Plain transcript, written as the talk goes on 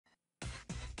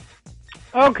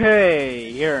Okay,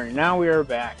 here, now we are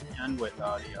back, and with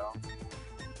audio.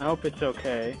 I hope it's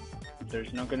okay.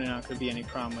 There's not gonna be any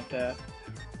problem with that.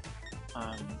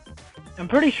 I'm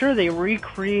pretty sure they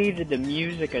recreated the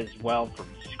music as well from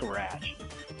scratch.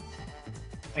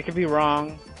 I could be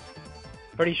wrong.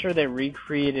 Pretty sure they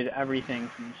recreated everything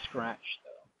from scratch,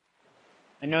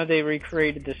 though. I know they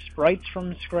recreated the sprites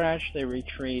from scratch, they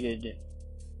recreated,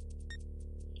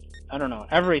 I don't know,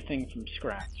 everything from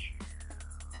scratch.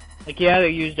 Like, yeah, they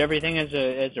used everything as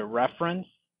a reference,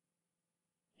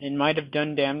 and might have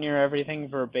done damn near everything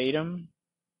verbatim,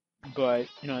 but,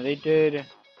 you know, they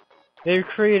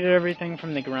created everything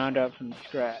from the ground up from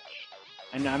scratch.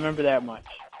 And I remember that much.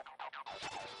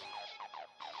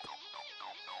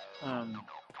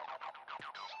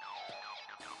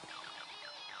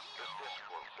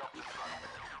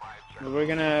 But we're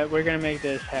gonna make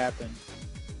this happen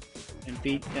and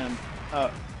beat them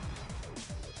up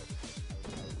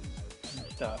and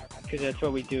stuff, because that's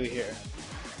what we do here.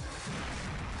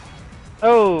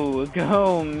 Oh,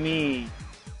 go me!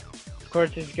 Of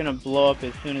course, it's gonna blow up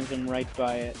as soon as I'm right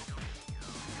by it.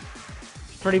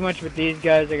 Pretty much with these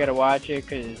guys, I gotta watch it,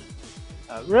 because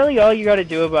really all you gotta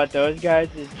do about those guys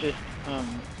is just,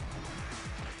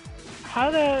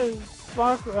 how the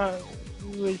fuck,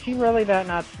 was he really that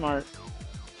not smart?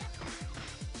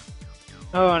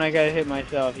 Oh, and I gotta hit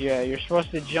myself. Yeah, you're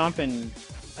supposed to jump and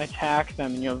attack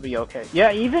them and you'll be okay.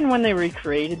 Yeah, even when they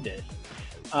recreated this,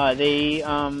 they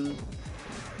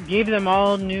gave them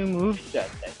all new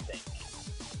movesets, I think.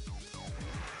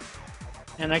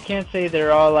 And I can't say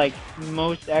they're all, like,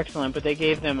 most excellent, but they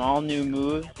gave them all new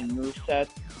moves and movesets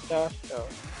and stuff, so...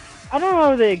 I don't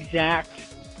know the exact,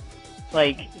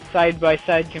 like,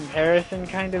 side-by-side comparison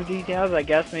kind of details. I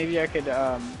guess maybe I could,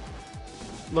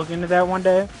 look into that one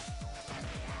day.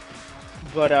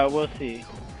 But, we'll see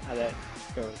how that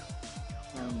goes.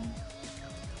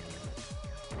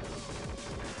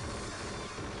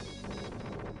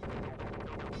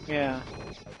 Yeah.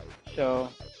 So...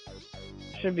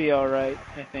 should be alright,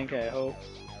 I think, I hope.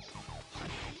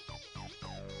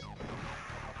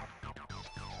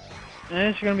 And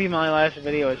this is going to be my last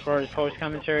video as far as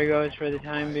post-commentary goes for the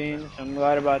time being, so I'm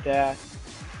glad about that.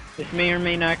 This may or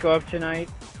may not go up tonight.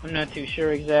 I'm not too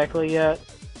sure exactly yet.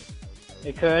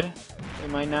 It could. It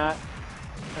might not.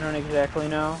 I don't exactly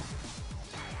know.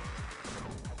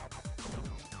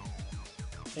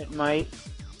 It might.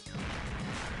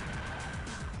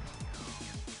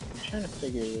 I'm trying to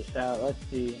figure this out. Let's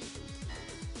see.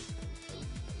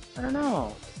 I don't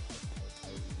know.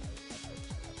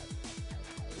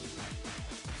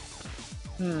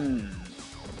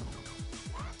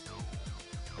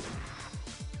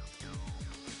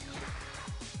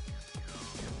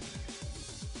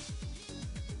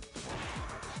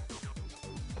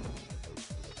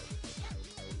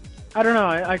 I don't know,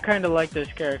 I kind of like this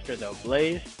character though,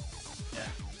 Blaze. Yeah.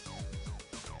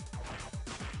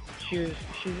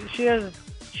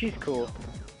 She's cool.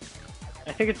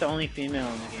 I think it's the only female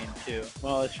in the game too.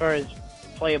 Well, as far as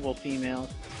playable females.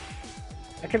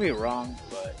 I could be wrong,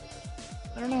 but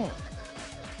I don't know.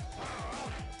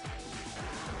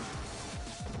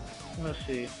 We'll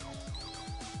see.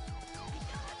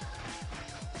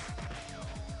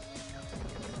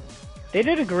 They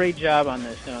did a great job on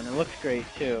this though, and it looks great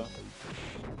too.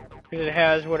 Because it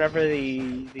has whatever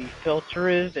the filter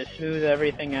is to smooth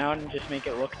everything out and just make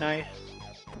it look nice.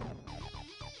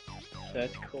 So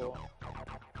that's cool.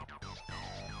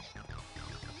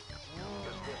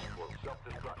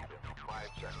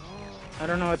 I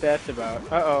don't know what that's about.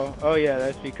 Uh-oh. Oh yeah,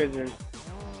 that's because there's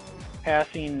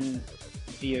passing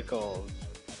vehicles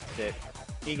that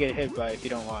you get hit by if you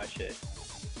don't watch it.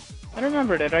 I don't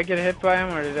remember, did I get hit by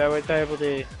them or was I able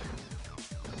to,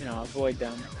 you know, avoid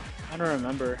them? I don't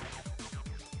remember.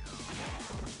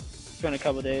 It's been a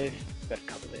couple days.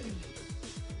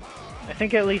 I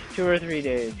think at least 2 or 3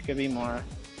 days. Could be more.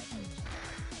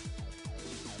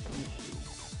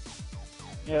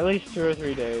 Yeah, at least 2 or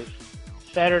 3 days.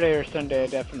 Saturday or Sunday I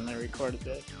definitely recorded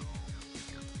this.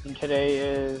 And today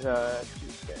is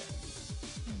Tuesday.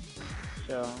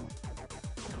 So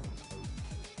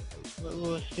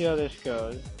we'll see how this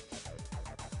goes.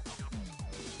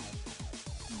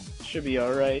 Should be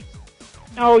alright.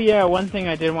 Oh yeah, one thing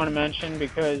I did want to mention,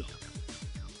 because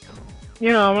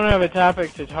you know, I want to have a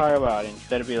topic to talk about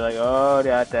instead of be like, oh,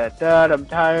 I'm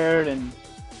tired and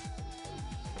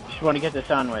just want to get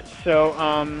this on with. So,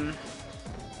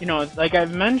 you know, like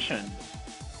I've mentioned,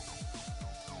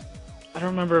 I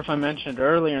don't remember if I mentioned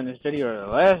earlier in this video or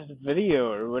the last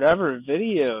video or whatever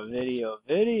video.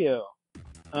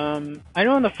 I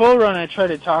know in the full run I try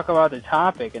to talk about the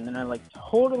topic and then I like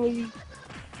totally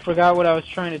forgot what I was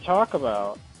trying to talk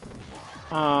about.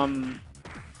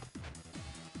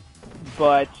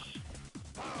 But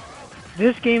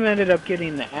this game ended up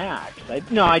getting the axe.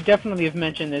 I definitely have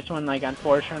mentioned this one, like,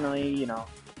 unfortunately, you know,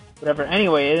 whatever.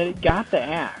 Anyway, it got the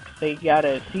axe. They got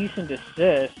a cease and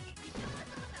desist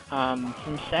from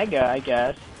Sega, I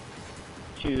guess,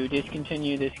 to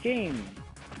discontinue this game.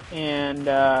 And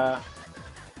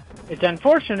it's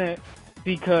unfortunate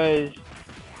because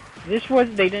they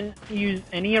didn't use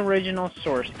any original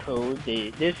source code.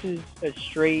 This is a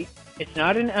straight, it's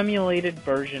not an emulated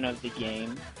version of the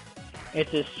game.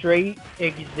 It's a straight,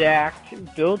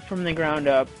 exact, built from the ground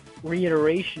up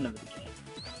reiteration of the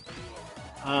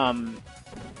game.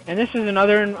 And this is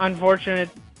another unfortunate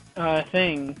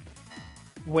thing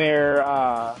where,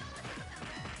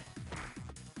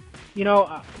 you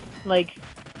know, like,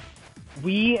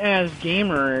 we as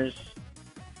gamers,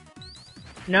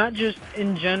 not just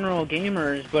in general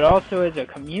gamers, but also as a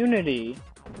community,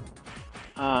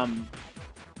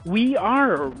 we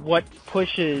are what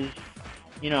pushes,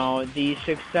 you know, the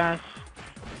success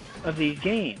of these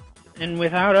games. And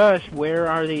without us, where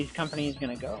are these companies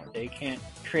going to go? They can't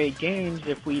create games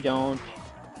if we don't,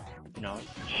 you know,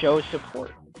 show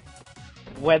support.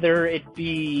 Whether it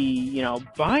be, you know,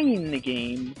 buying the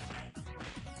game,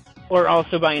 or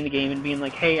also buying the game and being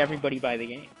like, hey, everybody buy the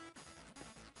game.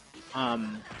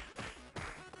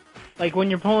 Like when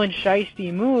you're pulling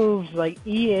shiesty moves like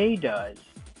EA does,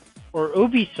 or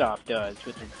Ubisoft does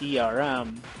with their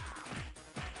DRM,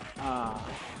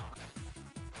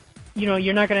 you know,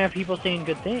 you're not gonna have people saying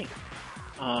good things.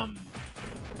 And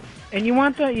you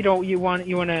want that, you want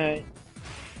to,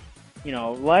 you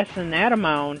know, lessen that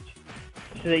amount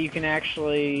so that you can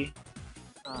actually,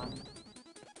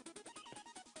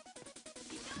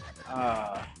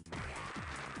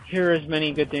 hear as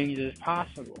many good things as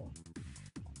possible.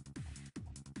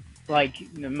 Like,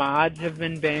 the mods have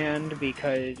been banned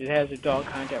because it has adult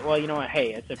content. Well, you know what,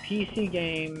 hey, it's a PC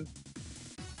game,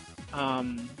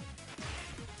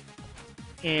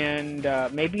 and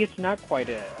maybe it's not quite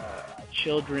a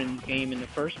children's game in the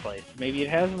first place. Maybe it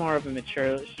has more of a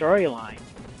mature storyline,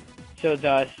 so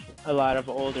thus a lot of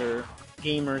older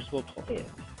gamers will play it.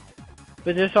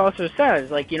 But this also says,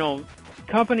 like, you know,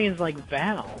 companies like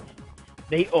Valve,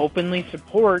 they openly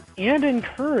support and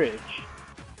encourage,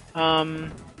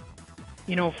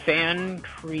 you know,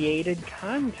 fan-created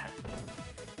content.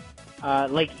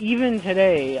 Like, even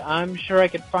today, I'm sure I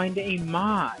could find a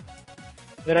mod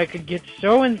that I could get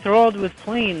so enthralled with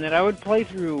playing that I would play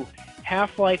through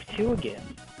Half-Life 2 again.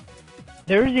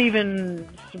 There's even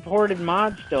supported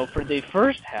mods still for the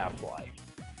first Half-Life.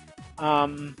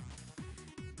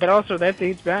 But also, that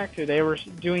dates back to, they were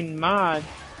doing mods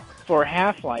for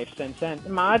Half-Life since then. The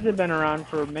mods have been around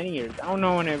for many years. I don't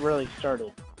know when it really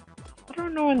started. I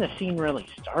don't know when the scene really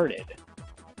started.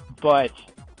 But,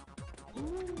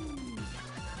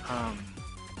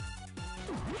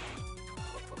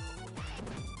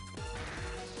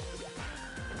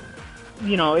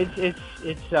 you know,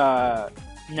 it's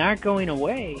not going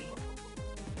away.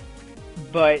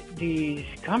 But these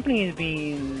companies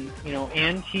being, you know,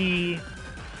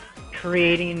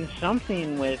 creating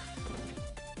something with,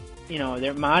 you know,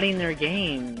 they're modding their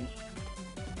games.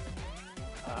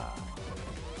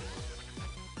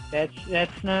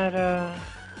 That's not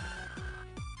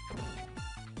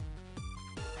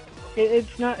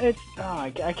it's not,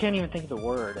 I can't even think of the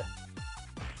word.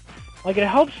 Like, it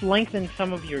helps lengthen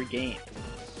some of your game.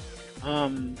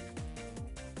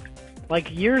 Like,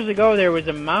 years ago there was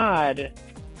a mod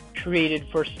created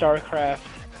for StarCraft.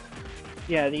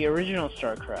 Yeah, the original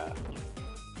StarCraft.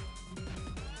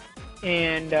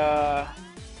 And,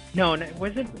 no,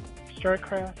 was it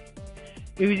StarCraft?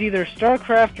 It was either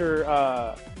StarCraft or,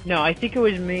 no, I think it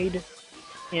was made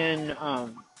in,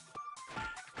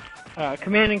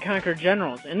 Command and Conquer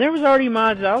Generals. And there was already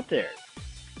mods out there.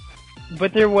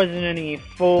 But there wasn't any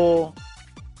full,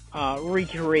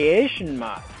 recreation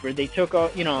mods, where they took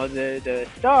all, you know, the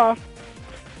stuff,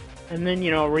 and then,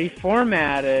 you know,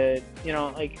 reformatted, you know,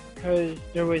 like, because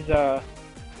there was,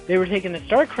 they were taking the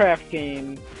StarCraft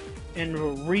game and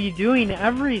redoing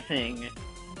everything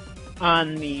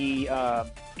on the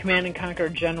Command and Conquer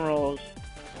Generals,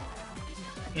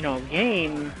 you know,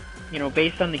 game, you know,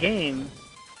 based on the game,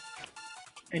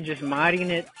 and just modding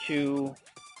it to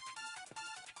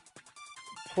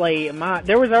play a mod.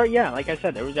 There was already, yeah, like I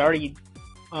said, there was already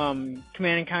Command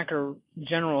and Conquer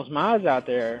Generals mods out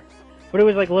there, but it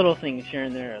was like little things here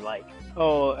and there, like,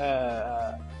 oh,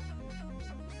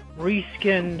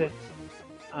 reskinned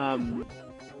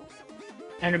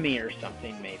enemy or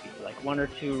something, maybe like 1 or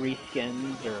 2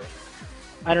 reskins, or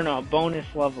I don't know, a bonus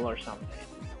level or something.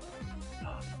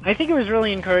 I think it was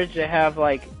really encouraged to have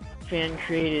like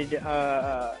fan-created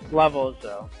levels,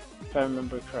 though, if I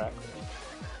remember correctly.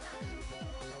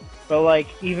 But like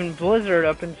even Blizzard,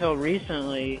 up until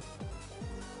recently,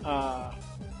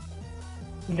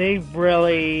 they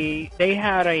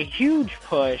had a huge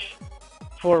push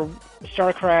for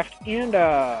StarCraft and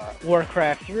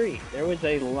Warcraft 3. There was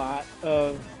a lot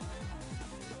of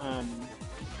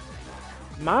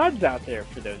mods out there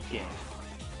for those games.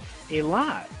 A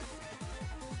lot.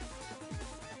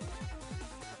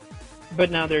 But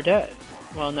now they're dead.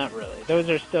 Well, not really. Those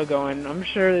are still going. I'm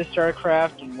sure the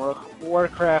StarCraft and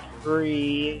Warcraft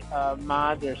 3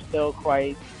 mods are still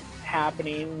quite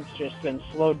happening. It's just been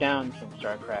slowed down since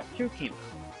StarCraft 2 came out.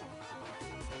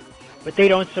 But they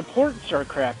don't support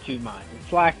StarCraft 2 mods.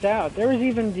 It's locked out. There was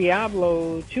even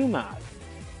Diablo 2 mods.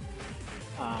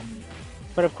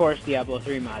 But of course, Diablo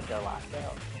 3 mods are locked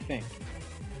out, I think.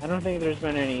 I don't think there's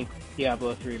been any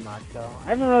Diablo 3 mods, though. I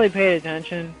haven't really paid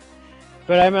attention.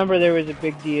 But I remember there was a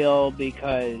big deal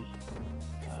because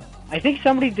I think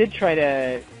somebody did try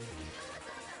to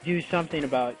do something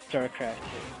about StarCraft 2,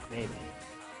 maybe.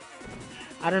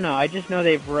 I don't know. I just know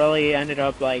they've really ended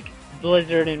up like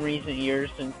Blizzard in recent years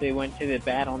since they went to the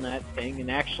BattleNet thing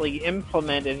and actually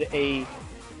implemented a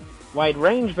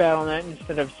wide-range BattleNet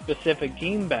instead of specific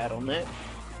team BattleNet.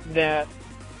 That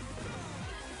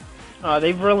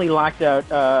they've really locked out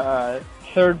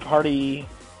third-party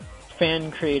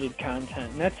fan-created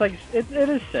content, and that's like it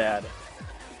is sad.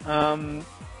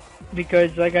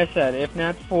 Because, like I said, if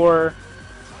not for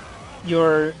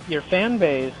your fan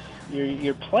base,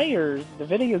 your players, the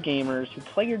video gamers who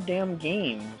play your damn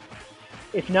games,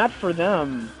 if not for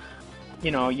them,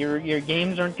 you know, your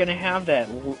games aren't gonna have that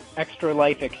extra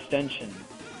life extension.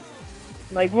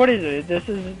 Like, what is it? This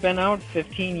has been out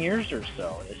 15 years or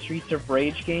so. The Streets of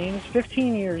Rage games,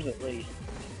 15 years at least,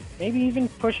 maybe even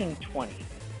pushing 20.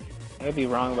 I could be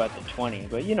wrong about the 20,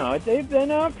 but you know, they've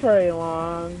been out for a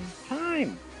long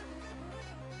time.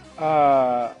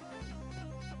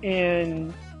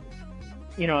 And,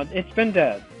 you know, it's been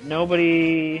dead.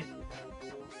 Nobody,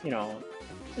 you know,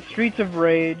 Streets of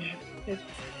Rage, it's,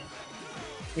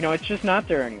 you know, it's just not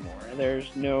there anymore. There's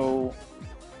no...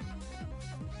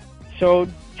 So,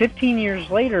 15 years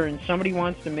later and somebody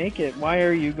wants to make it, why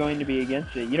are you going to be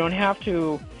against it? You don't have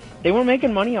to... They weren't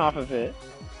making money off of it.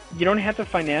 You don't have to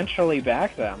financially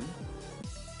back them.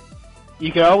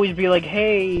 You could always be like,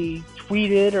 hey,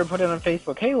 tweet it or put it on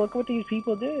Facebook. Hey, look what these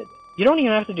people did. You don't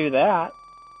even have to do that.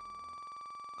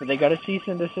 But they got a cease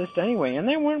and desist anyway, and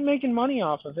they weren't making money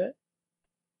off of it.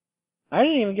 I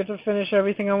didn't even get to finish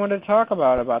everything I wanted to talk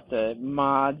about the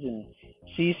mods and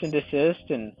cease and desist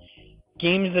and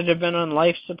games that have been on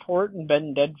life support and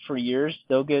been dead for years.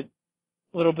 They'll get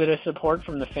a little bit of support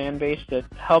from the fan base that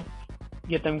helped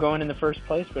get them going in the first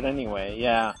place. But anyway,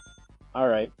 yeah.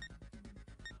 Alright.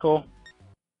 Cool.